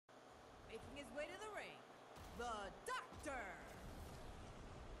his way to the ring, the Doctor.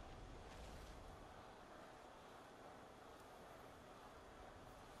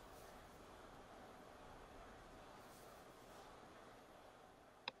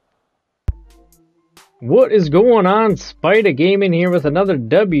 What is going on? Spyda Gaming here with another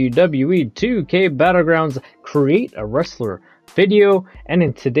WWE 2K Battlegrounds Create a Wrestler video. And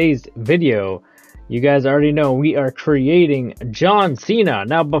in today's video, you guys already know we are creating John Cena.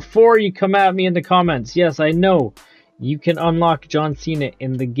 Now, before you come at me in the comments, yes, I know you can unlock John Cena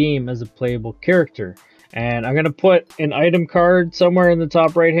in the game as a playable character. And I'm going to put an item card somewhere in the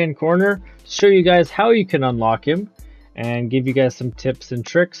top right hand corner to show you guys how you can unlock him and give you guys some tips and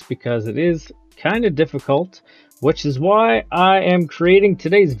tricks, because it is kind of difficult, which is why I am creating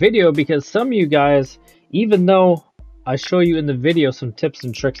today's video, because some of you guys, even though I show you in the video some tips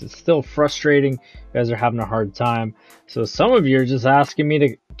and tricks, it's still frustrating. You guys are having a hard time. So some of you are just asking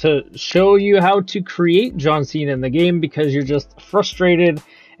me to show you how to create John Cena in the game because you're just frustrated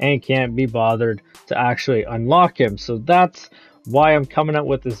and can't be bothered to actually unlock him. So that's why I'm coming out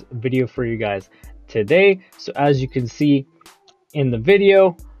with this video for you guys today. So as you can see in the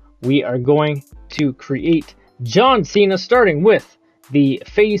video, we are going to create John Cena, starting with the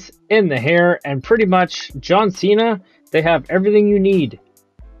face and the hair. And pretty much John Cena, they have everything you need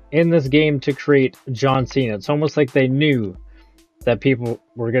in this game to create John Cena. It's almost like they knew that people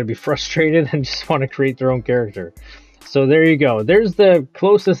were going to be frustrated and just want to create their own character. So there you go. There's the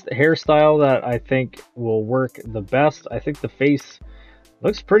closest hairstyle that I think will work the best. I think the face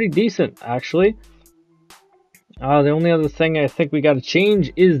looks pretty decent, actually. The only other thing I think we got to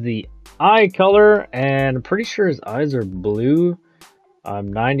change is the eye color, and I'm pretty sure his eyes are blue.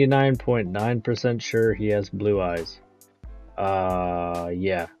 I'm 99.9% sure he has blue eyes.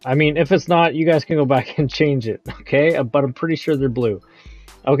 Yeah. I mean, if it's not, you guys can go back and change it, okay? But I'm pretty sure they're blue.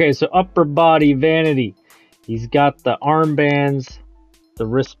 Okay, so upper body vanity. He's got the armbands, the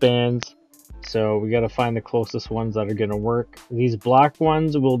wristbands. So we got to find the closest ones that are going to work. These black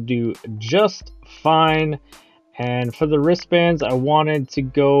ones will do just fine. And for the wristbands, I wanted to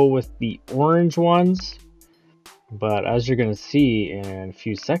go with the orange ones. But as you're going to see in a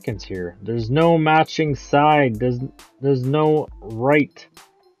few seconds here, there's no matching side. There's no right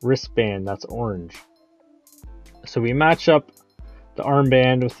wristband that's orange. So we match up the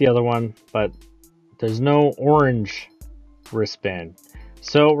armband with the other one, but there's no orange wristband.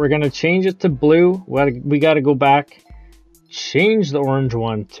 So we're going to change it to blue. We got to go back, change the orange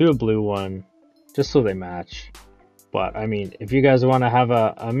one to a blue one, just so they match. But I mean, if you guys want to have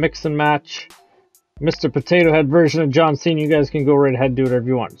a mix and match Mr. Potato Head version of John Cena, you guys can go right ahead and do whatever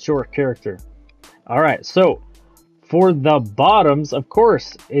you want. It's your character. Alright, so for the bottoms, of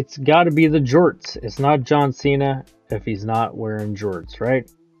course, it's got to be the jorts. It's not John Cena if he's not wearing jorts,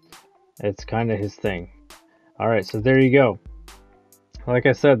 right? It's kind of his thing. Alright, so there you go. Like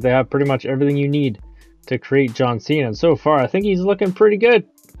I said, they have pretty much everything you need to create John Cena. And so far, I think he's looking pretty good.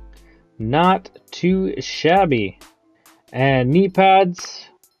 Not too shabby. And knee pads,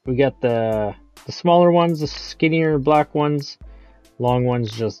 we got the smaller ones, the skinnier black ones. Long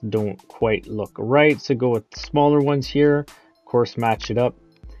ones just don't quite look right, so go with the smaller ones here. Of course, match it up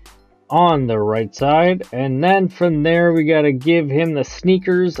on the right side. And then from there, we got to give him the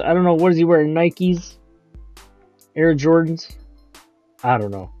sneakers. I don't know, what is he wearing? Nikes? Air Jordans? I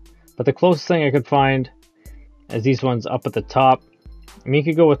don't know. But the closest thing I could find is these ones up at the top. I mean,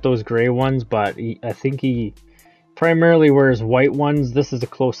 you could go with those gray ones, but I think he primarily wears white ones. This is the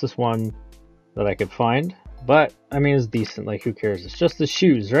closest one that I could find. But, I mean, it's decent. Like, who cares? It's just the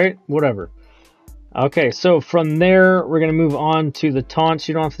shoes, right? Whatever. Okay, so from there, we're going to move on to the taunts.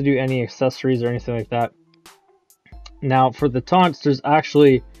 You don't have to do any accessories or anything like that. Now, for the taunts, there's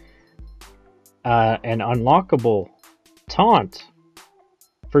actually an unlockable taunt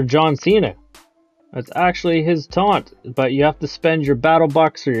for John Cena. It's actually his taunt, but you have to spend your battle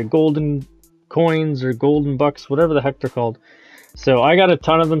bucks or your golden coins or golden bucks, whatever the heck they're called. So I got a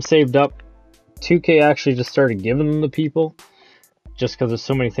ton of them saved up. 2K actually just started giving them to people just because there's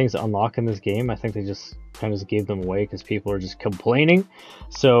so many things to unlock in this game. I think they just kind of just gave them away because people are just complaining.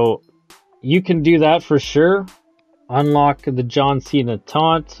 So you can do that for sure. Unlock the John Cena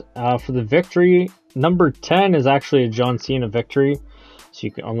taunt. For the victory, number 10 is actually a John Cena victory. So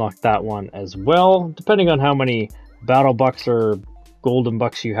you can unlock that one as well, depending on how many battle bucks or golden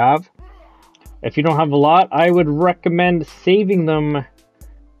bucks you have. If you don't have a lot, I would recommend saving them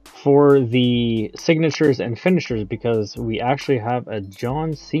for the signatures and finishers, because we actually have a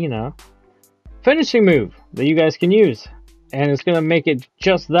John Cena finishing move that you guys can use. And it's going to make it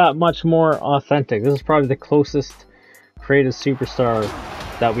just that much more authentic. This is probably the closest creative superstar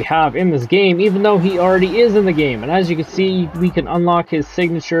that we have in this game, even though he already is in the game. And as you can see, we can unlock his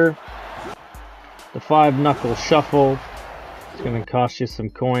signature, the 5-knuckle shuffle. It's going to cost you some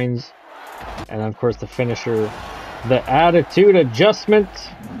coins. And of course the finisher, the attitude adjustment.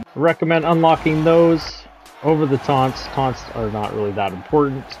 Recommend unlocking those over the taunts. Taunts are not really that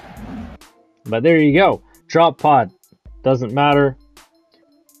important. But there you go. Drop pod. Doesn't matter.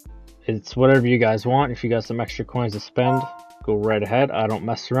 It's whatever you guys want. If you got some extra coins to spend, go right ahead. I don't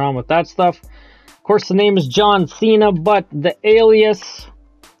mess around with that stuff. Of course, the name is John Cena, but the alias,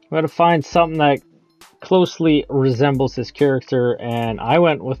 we got to find something that closely resembles his character, and I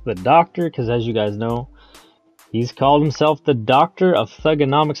went with the Doctor because, as you guys know, he's called himself the Doctor of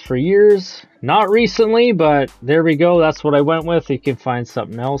Thugonomics for years. Not recently, but there we go. That's what I went with. You can find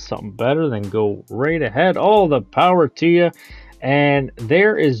something else, something better, then go right ahead. All the power to you. And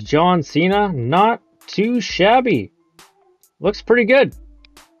there is John Cena. Not too shabby. Looks pretty good.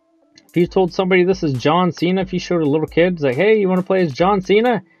 If you told somebody this is John Cena, if you showed a little kid, it's like, hey, you want to play as John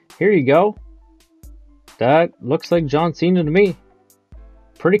Cena? Here you go. That looks like John Cena to me.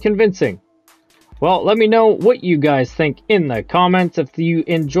 Pretty convincing. Well, let me know what you guys think in the comments. If you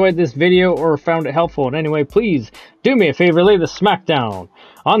enjoyed this video or found it helpful in any way, please do me a favor, lay the smackdown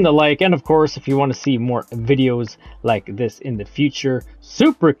on the like. And of course, if you want to see more videos like this in the future,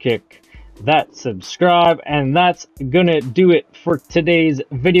 super kick that subscribe. And that's gonna do it for today's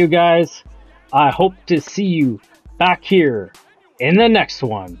video, guys. I hope to see you back here in the next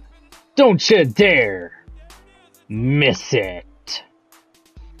one. Don't you dare miss it.